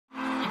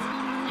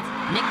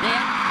Nick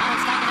there,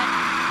 Owen's taken it,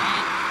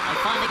 and they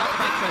finally got the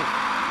breakthrough.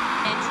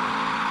 Edge.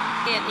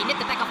 Yeah, he nipped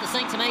it back off the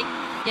seam to me.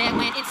 Yeah,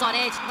 went inside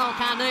edge, Noel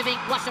Khan moving,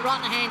 watched it right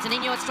in the hands, and he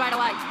knew it straight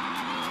away.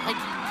 They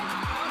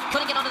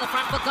couldn't get onto the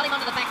front foot, got him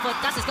onto the back foot.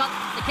 Dus has got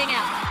the king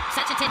out.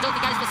 Sachin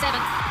Tendulkar goes for 7.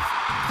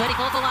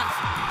 34 for 1.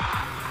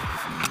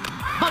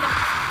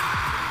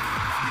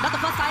 Not the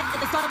first time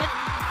in this tournament.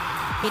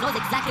 He knows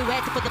exactly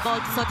where to put the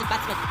ball to certain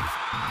batsmen.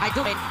 I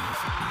do win.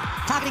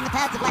 Targeting the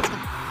pads of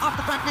Laxman. Off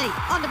the front knee,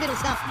 on the middle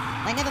stump.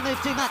 They never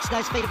move too much,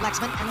 those feet of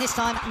Laxman, and this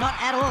time, not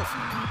at all.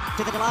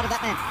 To the delight of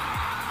that man.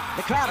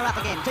 The crowd are up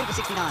again, 2 for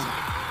 69.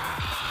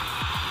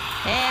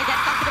 And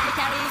that comfortably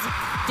carries.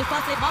 To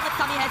firstly, Mohammad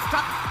Kami has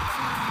struck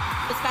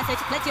this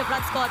passage. Plenty of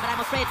runs scored, but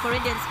I'm afraid for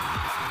Indians,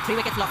 3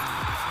 wickets lost.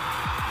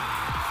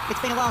 It's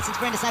been a while since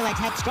Brenda Sehwag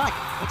had strike.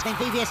 It's been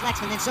BVS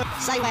Laxman, then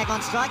Sehwag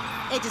on strike.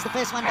 Edge is the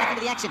first one back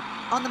into the action.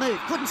 On the move,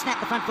 couldn't snap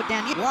the front foot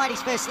down. Wide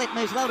his first slit,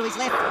 moves well to his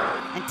left,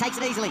 and takes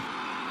it easily.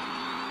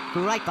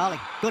 Great bowling,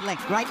 good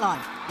length, great line.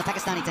 The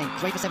Pakistani team,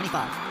 3 for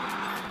 75.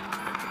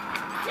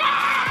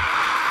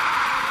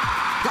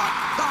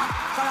 Gone.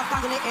 Saurav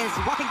Ganguly is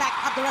walking back.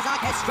 Abdur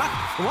Razak has struck.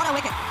 What a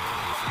wicket.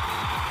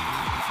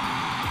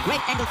 Great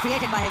angle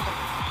created by him.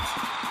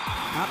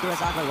 Abdur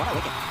Razak, what a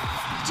wicket.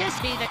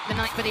 Just be the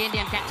night for the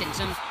Indian captain.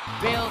 Some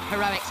real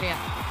heroics here.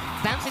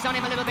 Bounces on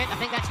him a little bit. I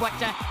think that's what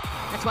did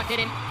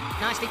him.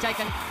 Nicely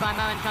taken by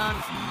Mohan Khan.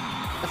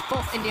 The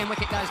 4th Indian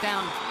wicket goes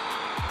down.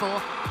 4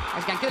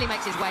 as Ganguly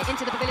makes his way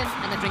into the pavilion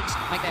and the drinks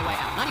make their way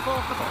out. 94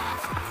 for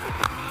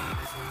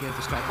 4.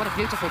 Beautiful stroke. What a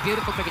beautiful,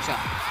 beautiful cricket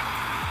shot.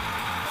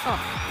 Oh,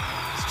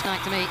 it's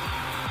tonight to me.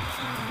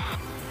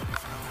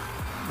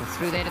 Well,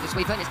 through there to the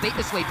sweeper, and it's beat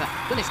the sweeper.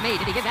 Goodness me,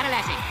 did he give that a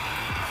lashing?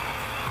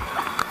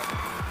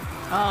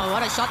 Oh,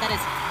 what a shot that is.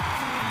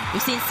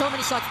 We've seen so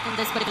many shots in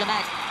this particular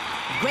match.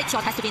 Great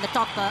shot has to be in the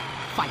top 5.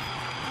 Will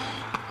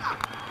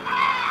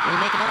he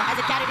make another?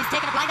 Has it carried? He's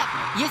taken a blind up.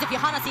 Yusuf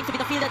Yohana seems to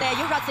be the fielder there.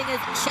 Yuvraj Singh is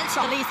shell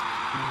shot at least.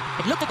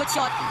 It looked a good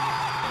shot.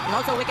 And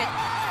also a wicket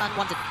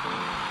unwanted.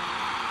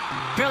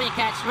 Brilliant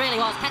catch, really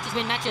was. Catches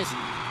win matches.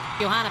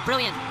 Yohana,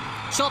 brilliant.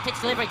 Short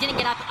pitch delivery, didn't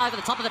get up over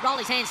the top of it,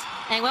 rolled his hands,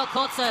 and well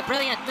caught, sir.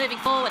 Brilliant, moving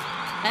forward.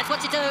 That's what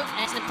you do,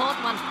 and it's an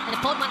important one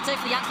too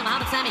for the youngster.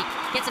 Mohammad Sami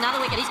gets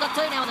another wicket. He's got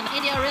 2 now, and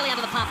India are really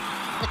under the pump.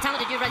 The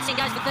talented Yuvraj Singh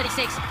goes for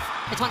 36.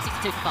 It's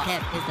 162 for 5.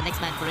 Kev is the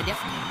next man for India.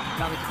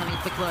 Dravid just having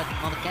a quick word.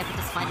 Mohammad Kev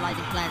just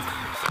finalising plans.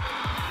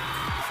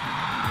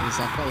 He's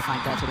a very fine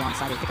ball to the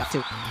onside. He'll pick up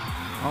 2.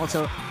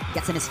 Also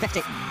gets him his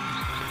 50.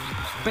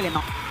 Brilliant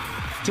knock.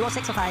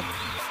 206 for 5.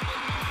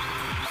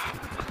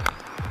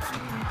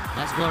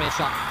 That's a glorious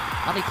shot.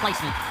 Lovely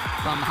placement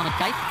from Mohammad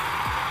Kaif.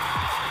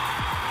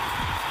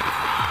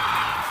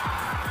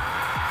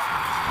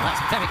 Well, that's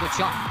a very good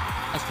shot.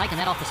 Has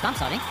taken that off the stumps,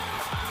 I think.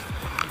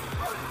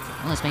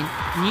 Well, there's been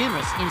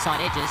numerous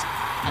inside edges,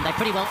 and they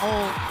pretty well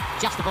all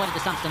just avoided the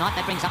stumps tonight.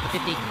 That brings up the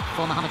 50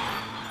 for Mohammad.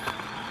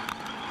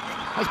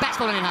 Oh, his bat's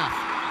fallen in half.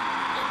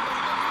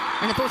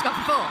 And the ball's gone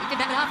for 4. He did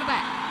that with half a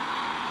bat.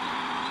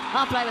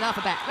 I'll play with half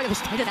a bat. Look at the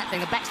state of that thing.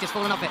 The back's just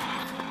fallen off it.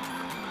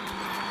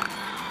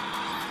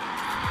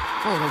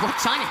 Oh, well, what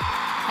timing.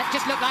 That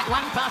just looked like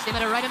one past him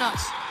at a rate of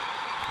knots.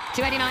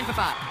 289 for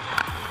 5.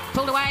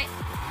 Pulled away.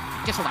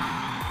 Just for 1.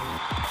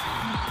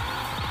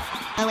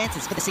 No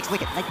answers for the 6th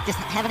wicket. They just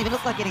haven't even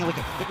looked like getting a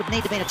wicket. It would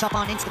need to be a chop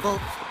on into the ball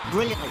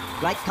brilliantly.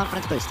 Great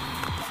confidence boost.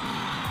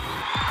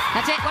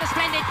 That's it. What a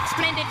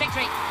splendid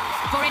victory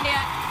for India.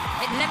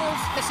 It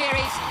levels the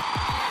series.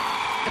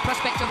 The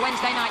prospect of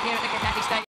Wednesday night here at the Gaddafi Stadium.